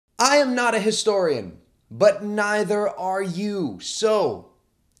I am not a historian, but neither are you. So,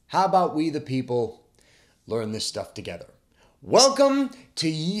 how about we the people learn this stuff together? Welcome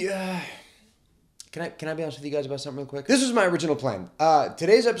to... Can I be honest with you guys about something real quick? This was my original plan.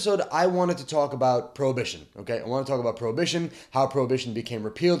 Today's episode, I wanted to talk about prohibition, okay? I want to talk about prohibition, how prohibition became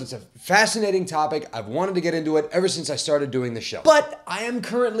repealed. It's a fascinating topic. I've wanted to get into it ever since I started doing the show. But I am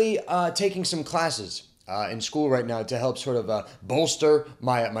currently taking some classes in school right now to help sort of bolster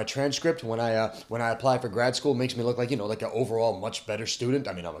my transcript when I apply for grad school. It makes me look like, like an overall much better student.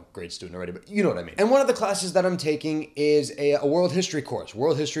 I mean, I'm a great student already, but you know what I mean. And one of the classes that I'm taking is a world history course,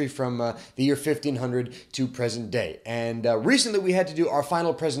 world history from the year 1500 to present day. And recently we had to do our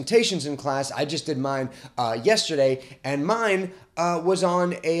final presentations in class. I just did mine yesterday, and mine was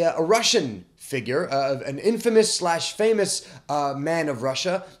on a Russian figure, an infamous/famous man of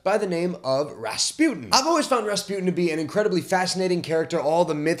Russia by the name of Rasputin. I've always found Rasputin to be an incredibly fascinating character, all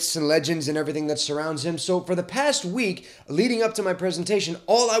the myths and legends and everything that surrounds him. So for the past week, leading up to my presentation,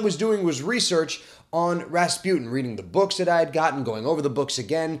 all I was doing was research on Rasputin, reading the books that I had gotten, going over the books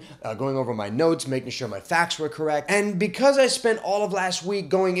again, going over my notes, making sure my facts were correct. And because I spent all of last week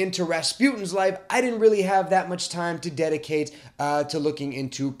going into Rasputin's life, I didn't really have that much time to dedicate to looking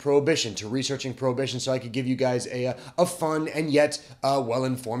into prohibition, to researching prohibition, so I could give you guys a fun and yet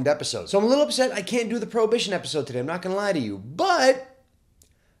well-informed episode. So I'm a little upset I can't do the prohibition episode today, I'm not gonna lie to you, but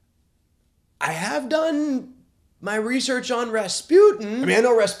I have done my research on Rasputin. I mean, I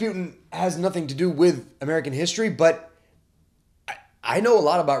know Rasputin has nothing to do with American history, but I know a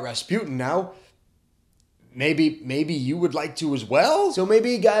lot about Rasputin now. Maybe you would like to as well? So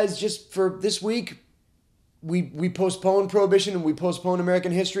maybe, guys, just for this week, we postpone prohibition and we postpone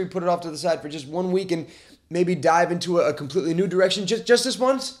American history, put it off to the side for just 1 week, and maybe dive into a completely new direction just this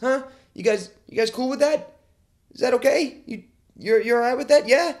once, huh? You guys cool with that? Is that okay? You're all right with that?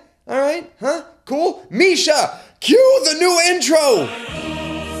 Yeah? All right? Huh? Cool? Misha, cue the new intro!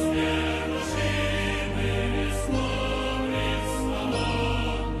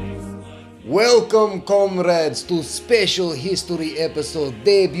 Welcome, comrades, to special history episode,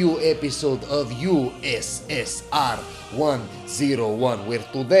 debut episode of USSR 101, where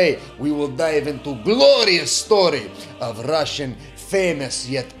today we will dive into glorious story of Russian famous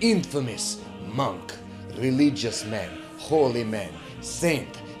yet infamous monk, religious man, holy man,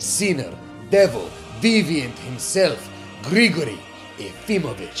 saint, sinner, devil, deviant himself, Grigory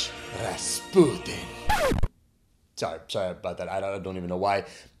Efimovich Rasputin. Sorry about that. I don't even know why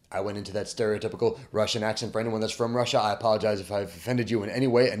I went into that stereotypical Russian accent. For anyone that's from Russia, I apologize if I've offended you in any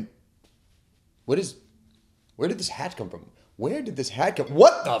way. And where did this hat come from? Where did this hat come?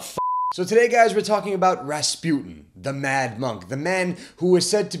 What the f***? So today, guys, we're talking about Rasputin, the mad monk, the man who is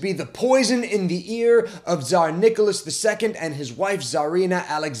said to be the poison in the ear of Tsar Nicholas II and his wife Tsarina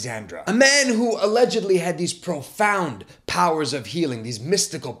Alexandra. A man who allegedly had these profound powers of healing, these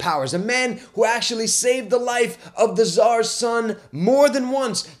mystical powers. A man who actually saved the life of the Tsar's son more than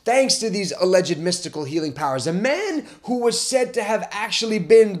once, thanks to these alleged mystical healing powers. A man who was said to have actually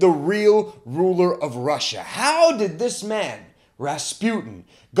been the real ruler of Russia. How did this man, Rasputin,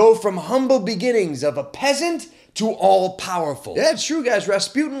 go from humble beginnings of a peasant to all-powerful? Yeah, it's true, guys.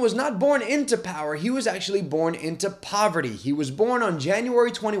 Rasputin was not born into power. He was actually born into poverty. He was born on January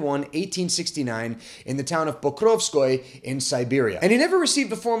 21, 1869, in the town of Pokrovskoye in Siberia. And he never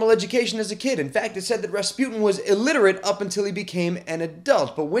received a formal education as a kid. In fact, it's said that Rasputin was illiterate up until he became an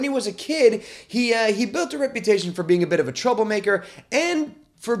adult. But when he was a kid, he built a reputation for being a bit of a troublemaker and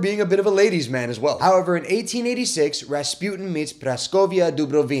for being a bit of a ladies' man as well. However, in 1886, Rasputin meets Praskovia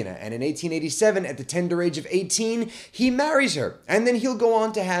Dubrovina, and in 1887, at the tender age of 18, he marries her, and then he'll go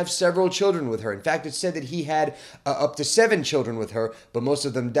on to have several children with her. In fact, it's said that he had up to 7 children with her, but most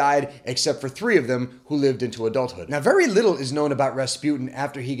of them died, except for 3 of them who lived into adulthood. Now, very little is known about Rasputin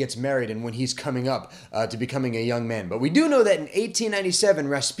after he gets married and when he's coming up to becoming a young man, but we do know that in 1897,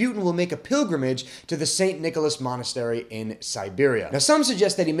 Rasputin will make a pilgrimage to the St. Nicholas Monastery in Siberia. Now, some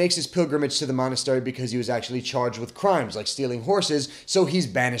suggest that he makes his pilgrimage to the monastery because he was actually charged with crimes like stealing horses, so he's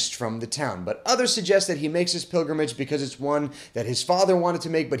banished from the town. But others suggest that he makes his pilgrimage because it's one that his father wanted to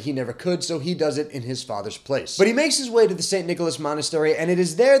make, but he never could, so he does it in his father's place. But he makes his way to the St. Nicholas Monastery, and it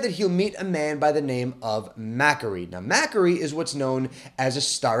is there that he'll meet a man by the name of Macquarie. Now, Macquarie is what's known as a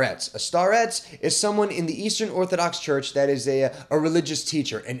starets. A starets is someone in the Eastern Orthodox Church that is a religious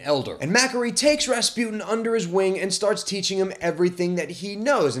teacher, an elder. And Macquarie takes Rasputin under his wing and starts teaching him everything that he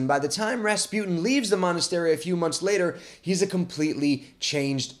knows. And by the time Rasputin leaves the monastery a few months later, he's a completely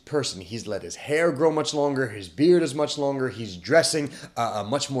changed person. He's let his hair grow much longer, his beard is much longer, he's dressing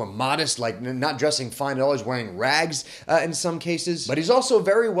much more modest, like not dressing fine at all, he's wearing rags in some cases. But he's also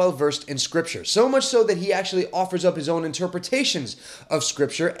very well versed in scripture, so much so that he actually offers up his own interpretations of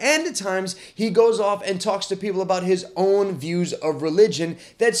scripture, and at times he goes off and talks to people about his own views of religion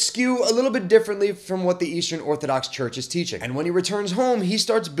that skew a little bit differently from what the Eastern Orthodox Church is teaching. And when he returns home, he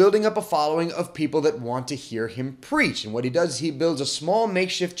starts building up a following of people that want to hear him preach. And what he does is he builds a small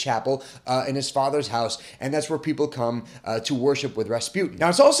makeshift chapel in his father's house, and that's where people come to worship with Rasputin. Now,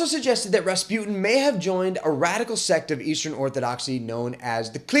 it's also suggested that Rasputin may have joined a radical sect of Eastern Orthodoxy known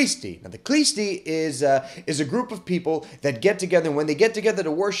as the Klisti. Now, the Klisti is a group of people that get together, and when they get together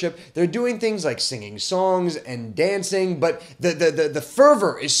to worship, they're doing things like singing songs and dancing, but the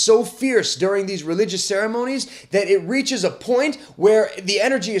fervor is so fierce during these religious ceremonies that it reaches a point where the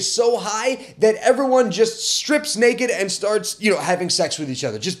energy is so high that everyone just strips naked and starts, having sex with each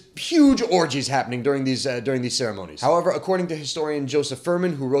other. Just huge orgies happening during these ceremonies. However, according to historian Joseph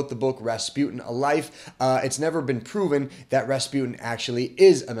Furman, who wrote the book Rasputin: A Life, it's never been proven that Rasputin actually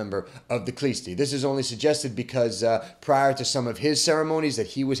is a member of the Klisti. This is only suggested because prior to some of his ceremonies that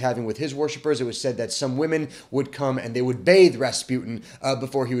he was having with his worshippers, it was said that some women would come and they would bathe Rasputin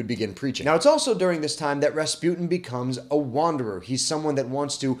before he would begin preaching. Now, it's also during this time that Rasputin becomes a wanderer. He's someone that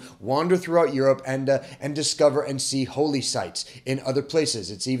wants to wander throughout Europe and discover and see holy sites in other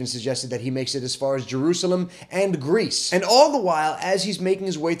places. It's even suggested that he makes it as far as Jerusalem and Greece. And all the while, as he's making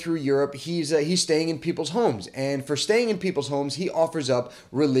his way through Europe, he's staying in people's homes. And for staying in people's homes, he offers up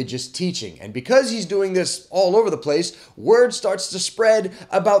religious teaching. And because he's doing this all over the place, word starts to spread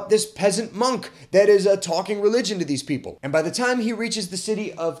about this peasant monk that is talking religion to these people. And by the time he reaches the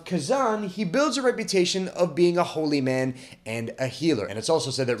city of Kazan, he builds a reputation of being a holy man and a healer. And it's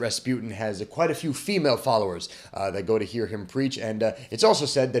also said that Rasputin has quite a few female followers that go to hear him preach. And it's also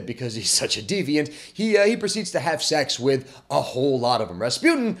said that because he's such a deviant, he proceeds to have sex with a whole lot of them.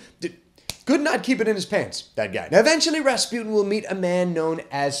 Rasputin could not keep it in his pants, that guy. Now, eventually, Rasputin will meet a man known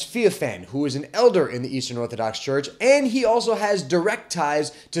as Feofan, who is an elder in the Eastern Orthodox Church, and he also has direct ties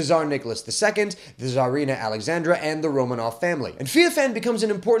to Tsar Nicholas II, the Tsarina Alexandra, and the Romanov family. And Feofan becomes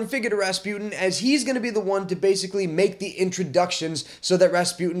an important figure to Rasputin, as he's going to be the one to basically make the introductions so that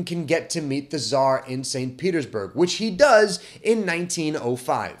Rasputin can get to meet the Tsar in St. Petersburg, which he does in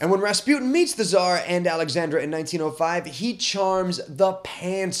 1905. And when Rasputin meets the Tsar and Alexandra in 1905, he charms the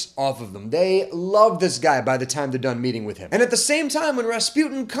pants off of them. They love this guy by the time they're done meeting with him. And at the same time, when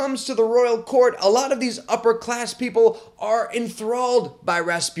Rasputin comes to the royal court, a lot of these upper class people are enthralled by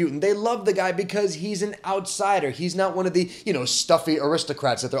Rasputin. They love the guy because he's an outsider. He's not one of the, stuffy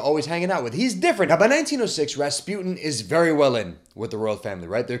aristocrats that they're always hanging out with. He's different. Now, by 1906, Rasputin is very well in with the royal family,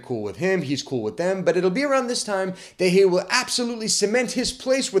 right? They're cool with him, he's cool with them, but it'll be around this time that he will absolutely cement his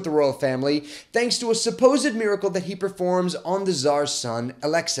place with the royal family thanks to a supposed miracle that he performs on the Tsar's son,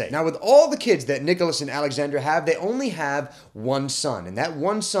 Alexei. Now, with all the kids that Nicholas and Alexandra have, they only have one son, and that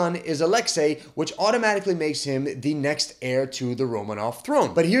one son is Alexei, which automatically makes him the next heir to the Romanov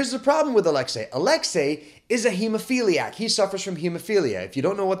throne. But here's the problem with Alexei. Alexei is a hemophiliac. He suffers from hemophilia. If you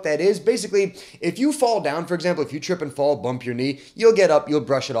don't know what that is, basically, if you fall down, for example, if you trip and fall, bump your knee, you'll get up, you'll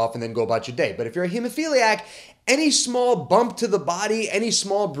brush it off, and then go about your day. But if you're a hemophiliac, any small bump to the body, any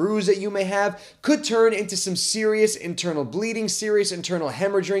small bruise that you may have could turn into some serious internal bleeding, serious internal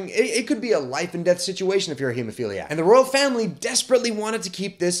hemorrhaging. It could be a life and death situation if you're a hemophiliac. And the royal family desperately wanted to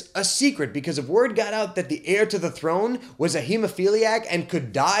keep this a secret because if word got out that the heir to the throne was a hemophiliac and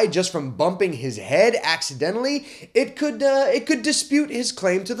could die just from bumping his head accidentally, it could dispute his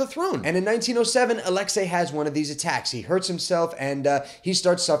claim to the throne. And in 1907, Alexei has one of these attacks. He hurts himself and he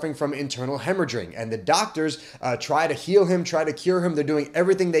starts suffering from internal hemorrhaging. And the doctors try to heal him, try to cure him. They're doing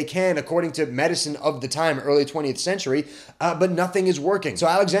everything they can according to medicine of the time, early 20th century, but nothing is working. So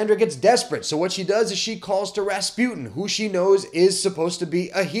Alexandra gets desperate. So what she does is she calls to Rasputin, who she knows is supposed to be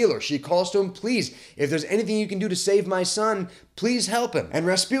a healer. She calls to him, please, if there's anything you can do to save my son, please help him. And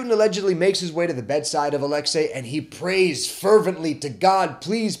Rasputin allegedly makes his way to the bedside of Alexei and he prays fervently to God,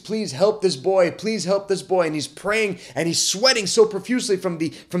 please, please help this boy, please help this boy. And he's praying and he's sweating so profusely from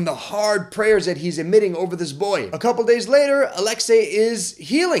the hard prayers that he's emitting over this boy. A couple days later, Alexei is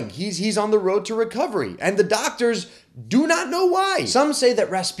healing. He's on the road to recovery. And the doctors do not know why. Some say that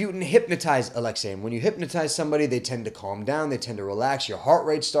Rasputin hypnotized Alexei, and when you hypnotize somebody, they tend to calm down, they tend to relax, your heart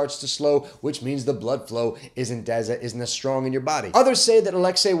rate starts to slow, which means the blood flow isn't as strong in your body. Others say that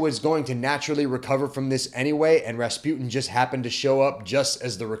Alexei was going to naturally recover from this anyway, and Rasputin just happened to show up just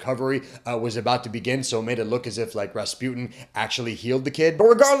as the recovery was about to begin, so it made it look as if like Rasputin actually healed the kid. But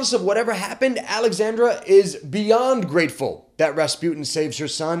regardless of whatever happened, Alexandra is beyond grateful that Rasputin saves her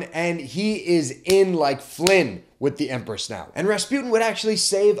son, and he is in like Flynn with the Empress now. And Rasputin would actually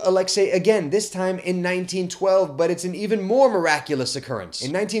save Alexei again, this time in 1912, but it's an even more miraculous occurrence.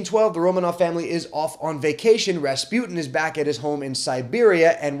 In 1912, the Romanov family is off on vacation. Rasputin is back at his home in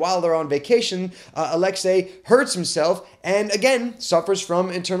Siberia, and while they're on vacation, Alexei hurts himself and again suffers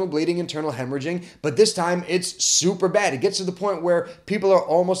from internal bleeding, internal hemorrhaging, but this time it's super bad. It gets to the point where people are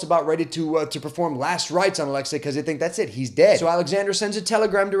almost about ready to perform last rites on Alexei because they think that's it, he's dead. So Alexander sends a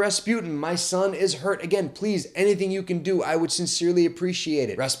telegram to Rasputin, "My son is hurt again, please, anything you can do, I would sincerely appreciate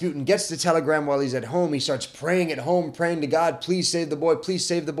it." Rasputin gets the telegram while he's at home. He starts praying at home, praying to God, "Please save the boy, please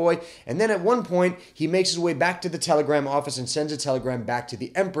save the boy." And then at one point, he makes his way back to the telegram office and sends a telegram back to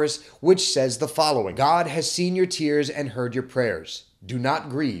the Empress, which says the following: "God has seen your tears and heard your prayers. Do not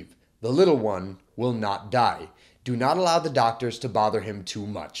grieve. The little one will not die. Do not allow the doctors to bother him too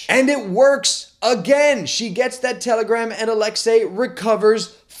much." And it works again. She gets that telegram and Alexei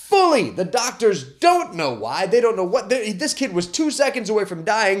recovers fully. The doctors don't know why. They don't know what. This kid was 2 seconds away from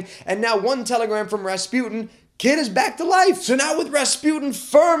dying, and now one telegram from Rasputin, kid is back to life. So now with Rasputin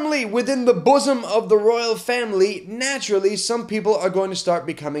firmly within the bosom of the royal family, naturally some people are going to start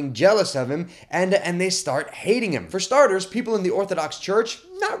becoming jealous of him, and they start hating him. For starters, people in the Orthodox Church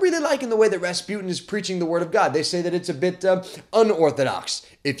not really liking the way that Rasputin is preaching the word of God. They say that it's a bit unorthodox,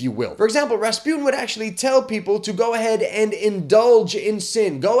 if you will. For example, Rasputin would actually tell people to go ahead and indulge in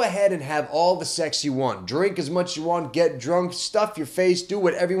sin. Go ahead and have all the sex you want. Drink as much as you want, get drunk, stuff your face, do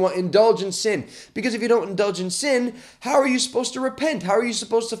whatever you want. Indulge in sin. Because if you don't indulge in sin, how are you supposed to repent? How are you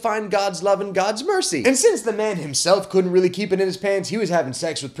supposed to find God's love and God's mercy? And since the man himself couldn't really keep it in his pants, he was having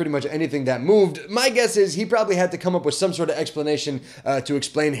sex with pretty much anything that moved. My guess is he probably had to come up with some sort of explanation to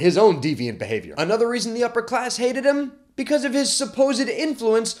explain his own deviant behavior. Another reason the upper class hated him? Because of his supposed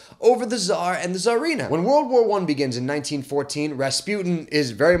influence over the Tsar and the Tsarina. When World War I begins in 1914, Rasputin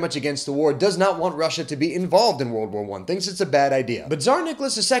is very much against the war, does not want Russia to be involved in World War I, thinks it's a bad idea. But Tsar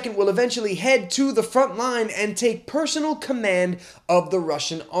Nicholas II will eventually head to the front line and take personal command of the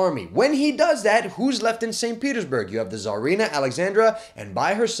Russian army. When he does that, who's left in St. Petersburg? You have the Tsarina, Alexandra, and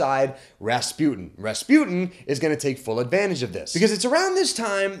by her side, Rasputin. Rasputin is going to take full advantage of this. Because it's around this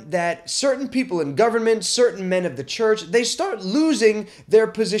time that certain people in government, certain men of the church, they start losing their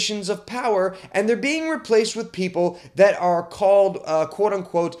positions of power, and they're being replaced with people that are called,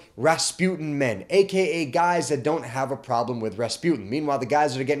 quote-unquote, Rasputin men, aka guys that don't have a problem with Rasputin. Meanwhile, the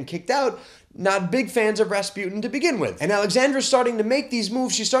guys that are getting kicked out, not big fans of Rasputin to begin with. And Alexandra's starting to make these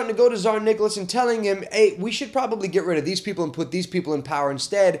moves. She's starting to go to Tsar Nicholas and telling him, hey, we should probably get rid of these people and put these people in power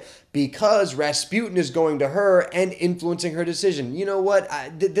instead, because Rasputin is going to her and influencing her decision. You know what?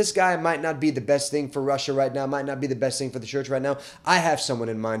 This guy might not be the best thing for Russia right now, might not be the best thing for the church right now. I have someone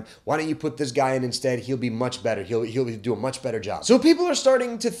in mind. Why don't you put this guy in instead? He'll be much better. He'll do a much better job. So people are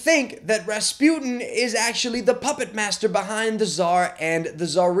starting to think that Rasputin is actually the puppet master behind the Tsar and the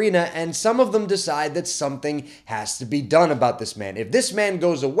Tsarina, and some of them decide that something has to be done about this man. If this man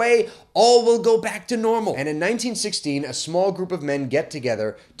goes away, all will go back to normal. And in 1916, a small group of men get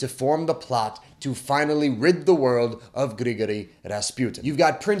together to form the plot to finally rid the world of Grigory Rasputin. You've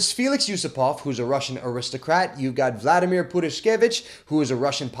got Prince Felix Yusupov, who's a Russian aristocrat. You've got Vladimir Purishkevich, who is a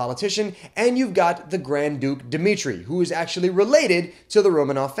Russian politician. And you've got the Grand Duke Dmitry, who is actually related to the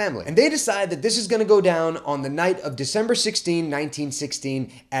Romanov family. And they decide that this is going to go down on the night of December 16,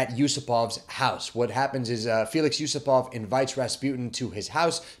 1916 at Yusupov's house. What happens is Felix Yusupov invites Rasputin to his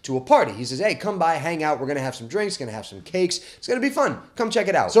house to a party. He says, hey, come by, hang out. We're going to have some drinks, going to have some cakes. It's going to be fun. Come check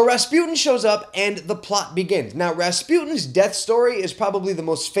it out. So Rasputin shows up and the plot begins. Now, Rasputin's death story is probably the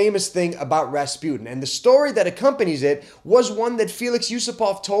most famous thing about Rasputin, and the story that accompanies it was one that Felix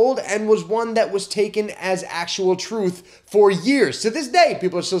Yusupov told and was one that was taken as actual truth for years. To this day,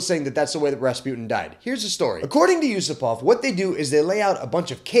 people are still saying that that's the way that Rasputin died. Here's the story. According to Yusupov, what they do is they lay out a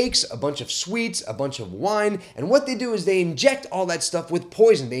bunch of cakes, a bunch of sweets, a bunch of wine, and what they do is they inject all that stuff with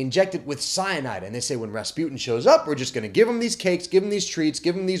poison. They inject it with cyanide, and they say when Rasputin shows up, we're just going to give him these cakes, give him these treats,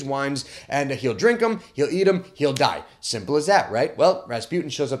 give him these wines, and he'll drink them, he'll eat them, he'll die. Simple as that, right? Well, Rasputin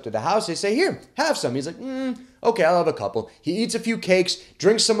shows up to the house. They say, here, have some. He's like, okay, I'll have a couple. He eats a few cakes,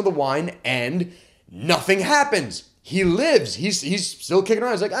 drinks some of the wine, and nothing happens. He lives. He's still kicking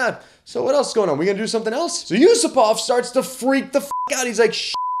around. He's like, so what else is going on? We gonna do something else? So Yusupov starts to freak the f out. He's like,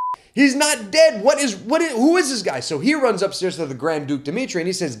 he's not dead. Who is this guy? So he runs upstairs to the Grand Duke Dmitri and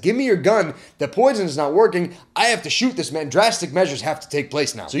he says, give me your gun. The poison is not working. I have to shoot this man. Drastic measures have to take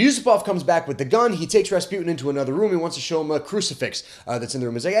place now. So Yusupov comes back with the gun. He takes Rasputin into another room. He wants to show him a crucifix that's in the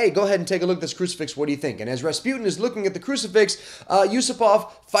room. He's like, hey, go ahead and take a look at this crucifix. What do you think? And as Rasputin is looking at the crucifix,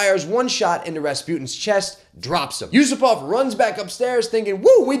 Yusupov fires one shot into Rasputin's chest, drops him. Yusupov runs back upstairs thinking,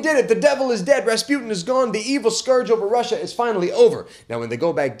 woo, we did it. The devil is dead. Rasputin is gone. The evil scourge over Russia is finally over. Now, when they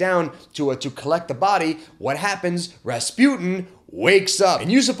go back down to collect the body, what happens? Rasputin wakes up.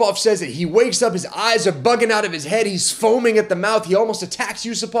 And Yusupov says that he wakes up, his eyes are bugging out of his head, he's foaming at the mouth, he almost attacks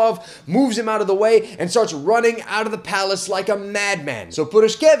Yusupov, moves him out of the way, and starts running out of the palace like a madman. So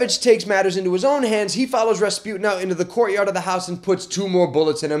Purushkevich takes matters into his own hands. He follows Rasputin out into the courtyard of the house and puts 2 more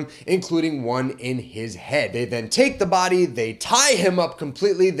bullets in him, including one in his head. They then take the body, they tie him up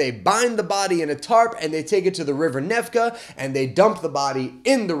completely, they bind the body in a tarp, and they take it to the river Nevka, and they dump the body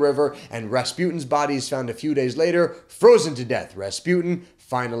in the river, and Rasputin's body is found a few days later, frozen to death. Rasputin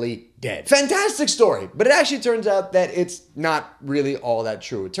finally dead. Fantastic story, but it actually turns out that it's not really all that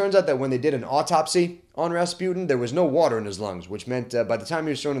true. It turns out that when they did an autopsy on Rasputin, there was no water in his lungs, which meant by the time he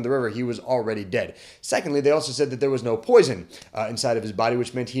was thrown in the river, he was already dead. Secondly, they also said that there was no poison inside of his body,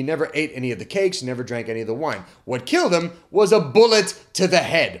 which meant he never ate any of the cakes, never drank any of the wine. What killed him was a bullet to the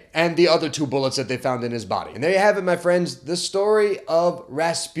head and the other 2 bullets that they found in his body. And there you have it, my friends, the story of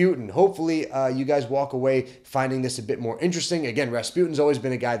Rasputin. Hopefully, you guys walk away finding this a bit more interesting. Again, Rasputin's always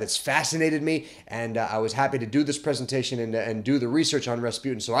been a guy that's fascinated me, and I was happy to do this presentation and do the research on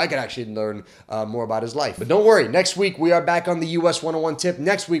Rasputin so I could actually learn more about his life. But don't worry, next week we are back on the US 101 tip.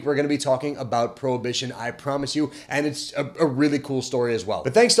 Next week we're going to be talking about Prohibition, I promise you, and it's a really cool story as well.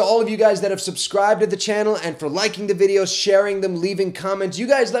 But thanks to all of you guys that have subscribed to the channel and for liking the videos, sharing them, leaving comments. You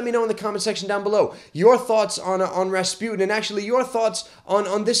guys let me know in the comment section down below your thoughts on Rasputin, and actually your thoughts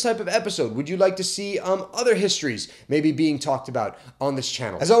on this type of episode. Would you like to see other histories maybe being talked about on this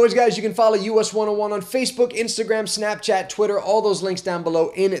channel? As always, guys, you can follow US 101 on Facebook, Instagram, Snapchat, Twitter, all those links down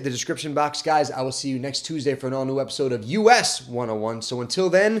below in the description box. Guys, I will see you next Tuesday for an all-new episode of US 101. So until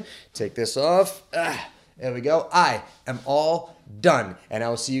then, take this off. There we go. I am all done. And I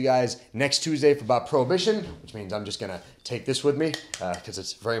will see you guys next Tuesday for about Prohibition, which means I'm just going to take this with me because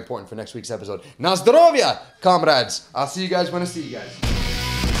it's very important for next week's episode. Na zdrowie, comrades. I'll see you guys when I see you guys.